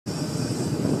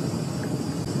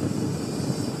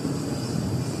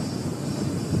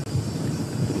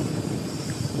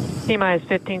T-minus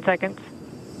 15 seconds.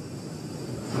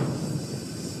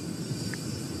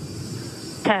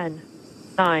 10,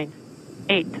 9,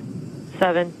 8,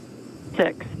 7,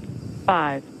 6,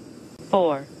 5,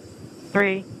 4,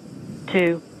 3,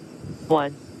 2,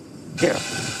 1, 0.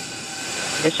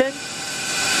 Ignition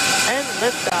and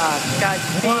liftoff.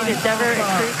 Godspeed, Endeavour and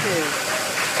Crew 2.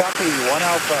 Copy, 1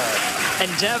 Alpha.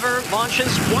 Endeavour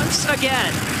launches once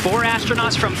again. 4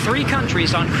 astronauts from 3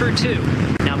 countries on Crew 2,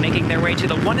 now making their way to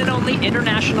the one and only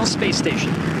International Space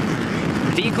Station.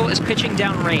 The vehicle is pitching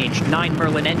downrange. 9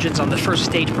 Merlin engines on the first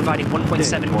stage, providing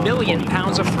 1.7 million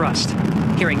pounds of thrust.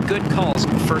 Hearing good calls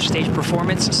on first stage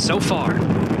performance so far.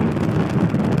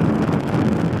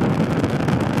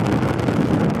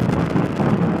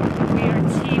 We are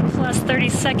T plus 30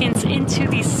 seconds into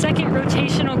the second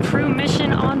rotational crew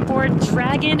mission on board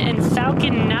Dragon and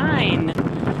Falcon 9.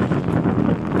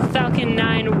 Falcon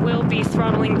 9 will be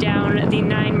throttling down the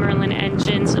 9 Merlin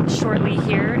engines shortly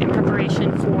here in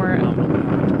preparation for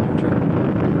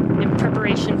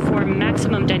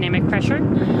maximum dynamic pressure.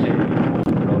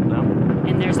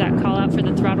 And there's that call out for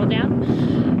the throttle down.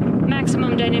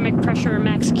 Maximum dynamic pressure, or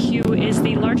max Q, is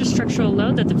the largest structural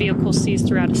load that the vehicle sees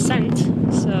throughout ascent.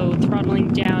 So throttling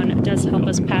down does help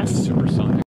us pass.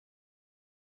 Supersonic.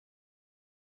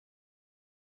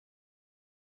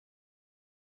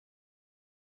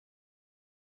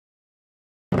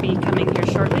 Be coming here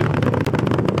shortly.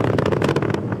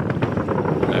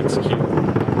 Max Q.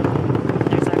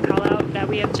 There's that call out that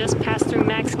we have just passed through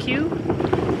max Q.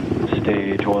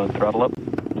 Stage 1, throttle up.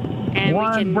 And we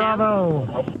can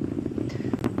Bravo.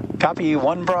 Copy,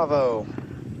 1 Bravo. All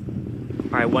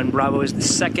right, 1 Bravo is the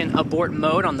second abort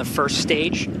mode on the first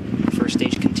stage. First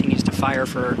stage continues to fire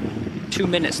for 2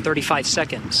 minutes, 35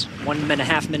 seconds.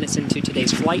 1.5 minutes into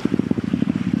today's flight.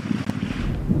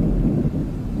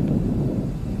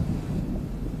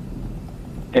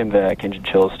 And the engine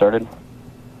chill has started.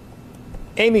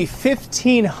 Amy,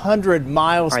 1,500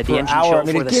 miles Right, per hour. I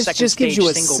mean, it just gives you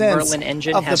a sense of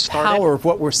the power of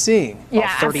what we're seeing. Yeah,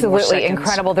 absolutely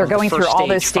incredible. They're going through all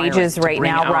those stages right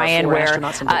now, Ryan, where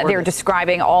they're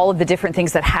describing all of the different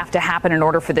things that have to happen in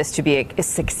order for this to be a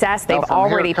success. They've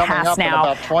already passed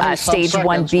now stage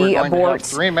 1B abort.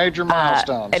 3 major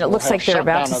milestones. And it looks like they're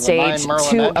about to stage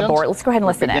 2 abort. Let's go ahead and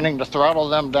listen in. Beginning to throttle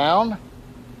them down.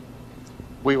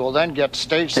 We will then get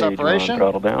stage separation. 1,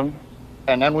 throttle down.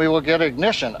 And then we will get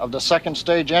ignition of the second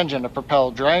stage engine to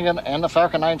propel Dragon and the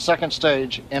Falcon 9 second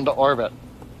stage into orbit.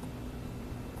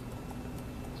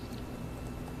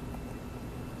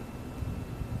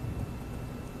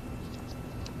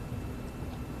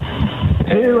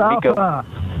 Two Alpha.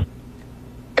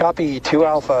 Copy, 2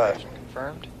 Alpha.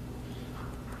 Confirmed.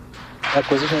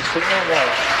 Acquisition signal 1.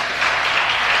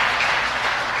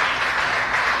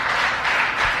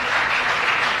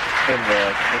 In the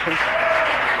ignition.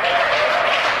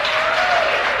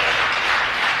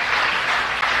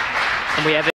 And we have